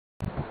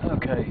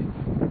Okay,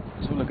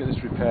 let's have a look at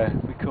this repair.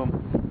 We come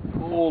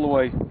all the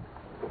way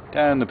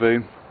down the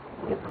boom,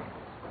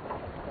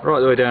 right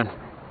the way down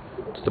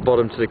to the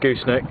bottom to the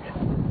gooseneck.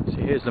 So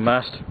here's the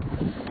mast.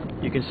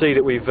 You can see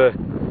that we've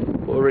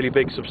put a really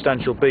big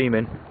substantial beam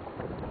in,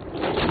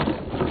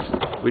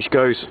 which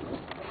goes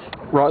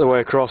right the way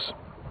across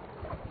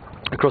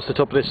the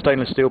top of this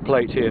stainless steel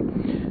plate here.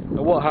 And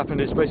what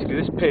happened is basically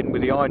this pin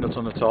with the eye nut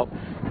on the top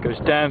goes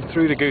down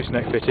through the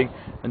gooseneck fitting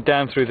and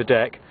down through the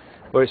deck,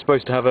 where it's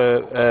supposed to have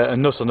a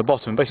nut on the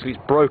bottom. Basically it's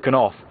broken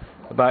off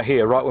about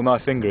here, right where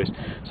my finger is.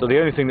 So the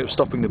only thing that was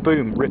stopping the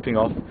boom ripping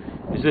off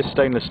is this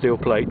stainless steel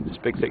plate, this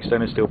big thick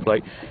stainless steel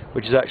plate,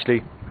 which is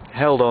actually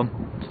held on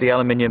to the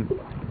aluminium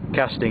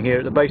casting here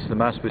at the base of the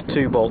mast with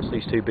two bolts,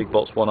 these two big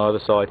bolts, one either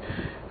side.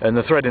 And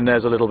the thread in there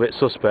is a little bit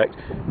suspect,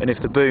 and if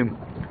the boom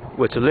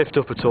were to lift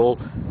up at all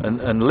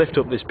and lift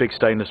up this big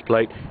stainless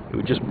plate, it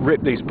would just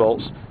rip these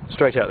bolts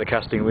straight out of the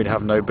casting and we'd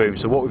have no boom.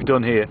 So what we've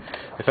done here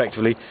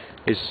effectively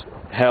is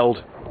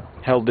held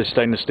this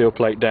stainless steel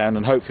plate down,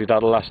 and hopefully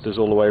that'll last us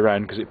all the way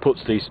around, because it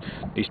puts these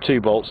two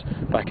bolts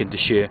back into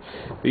shear.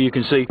 But you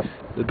can see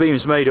the beam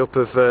is made up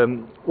of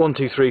 1,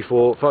 2, 3,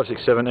 4, 5,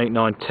 6, 7, 8,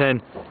 9,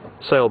 10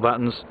 sail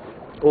battens,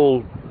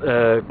 all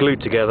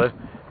glued together,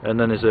 and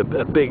then there's a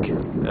big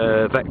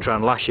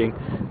Vectran lashing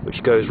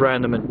which goes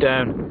round them and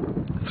down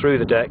through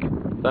the deck,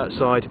 that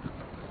side,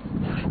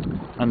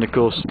 and of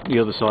course the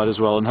other side as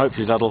well, and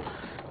hopefully that'll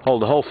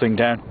hold the whole thing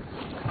down.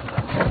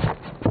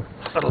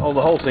 That'll hold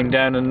the whole thing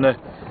down and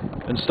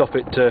stop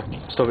it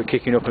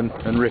kicking up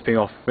and ripping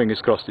off. Fingers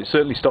crossed. It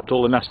certainly stopped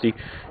all the nasty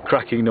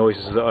cracking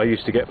noises that I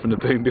used to get from the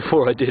boom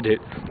before I did it.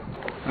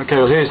 Okay,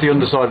 well here's the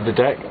underside of the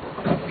deck.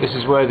 This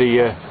is where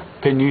the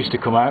pin used to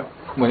come out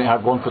when it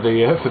had one for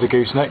the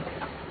gooseneck,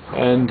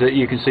 and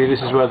you can see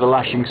this is where the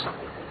lashings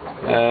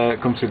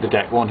come through the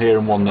deck, one here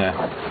and one there.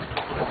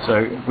 So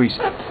if we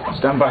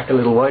stand back a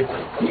little way,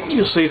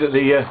 you'll see that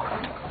the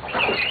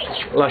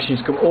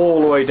lashings come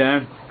all the way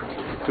down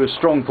to a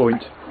strong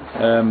point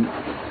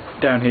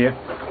down here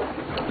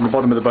in the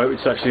bottom of the boat.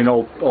 It's actually an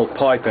old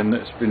pipe end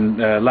that's been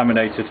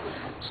laminated,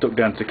 stuck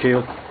down to the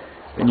keel,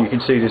 and you can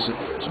see there's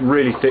some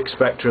really thick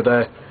spectra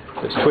there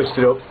that's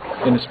twisted up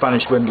in the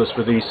Spanish windlass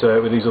with these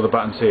other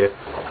battens here.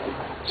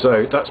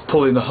 So that's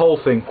pulling the whole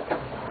thing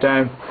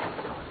down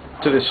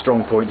to this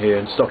strong point here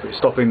and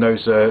stopping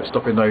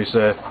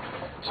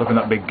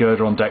that big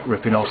girder on deck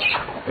ripping off.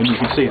 And you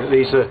can see that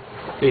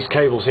these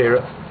cables here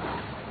are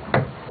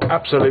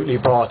absolutely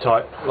bar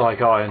tight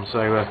like iron,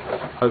 so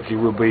hopefully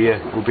we'll be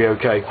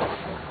okay.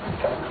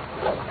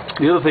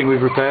 The other thing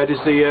we've repaired is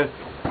the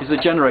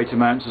generator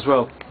mounts as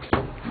well.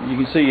 You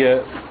can see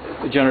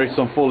the generator's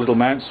on 4 little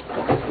mounts,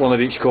 one at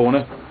each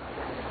corner,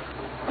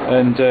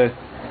 and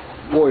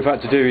what we've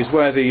had to do is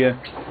where the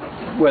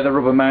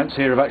rubber mounts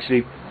here have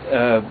actually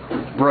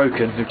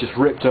broken, they've just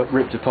ripped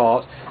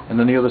apart, and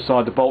then the other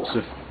side the bolts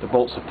have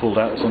pulled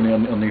out. It's on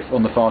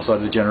the far side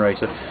of the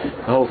generator.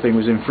 The whole thing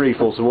was in free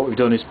fall, so what we've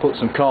done is put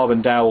some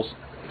carbon dowels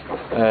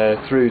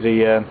through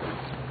the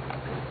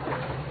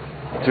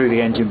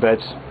engine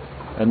beds,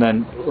 and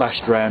then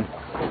lashed round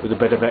with a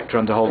bit of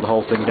Vectran to hold the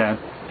whole thing down.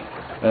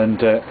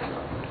 And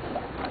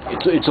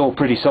it's all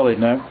pretty solid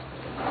now.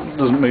 It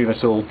doesn't move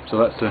at all, so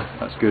that's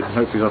good.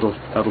 Hopefully that'll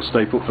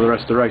stay put for the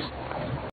rest of the race.